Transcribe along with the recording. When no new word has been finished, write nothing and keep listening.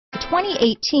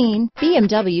2018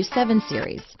 BMW 7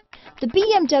 Series. The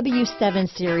BMW 7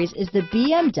 Series is the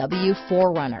BMW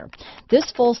 4Runner. This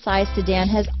full-size sedan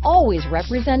has always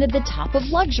represented the top of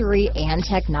luxury and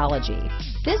technology.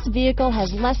 This vehicle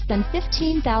has less than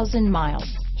 15,000 miles.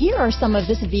 Here are some of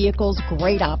this vehicle's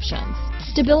great options: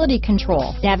 stability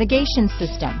control, navigation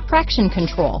system, traction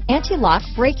control, anti-lock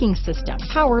braking system,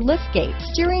 power liftgate,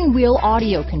 steering wheel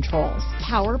audio controls,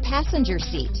 power passenger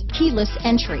seat, keyless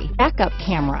entry, backup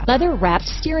camera, leather-wrapped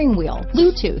steering wheel,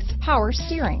 Bluetooth, power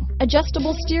steering,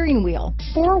 adjustable steering wheel,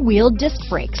 four-wheel disc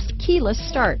brakes, keyless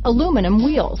start, aluminum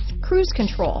wheels, cruise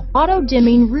control,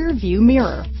 auto-dimming rear view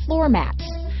mirror, floor mats.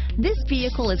 This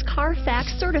vehicle is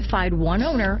Carfax certified one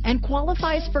owner and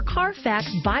qualifies for Carfax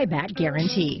buyback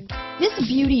guarantee. This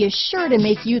beauty is sure to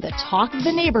make you the talk of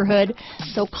the neighborhood,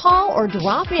 so call or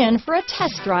drop in for a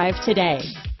test drive today.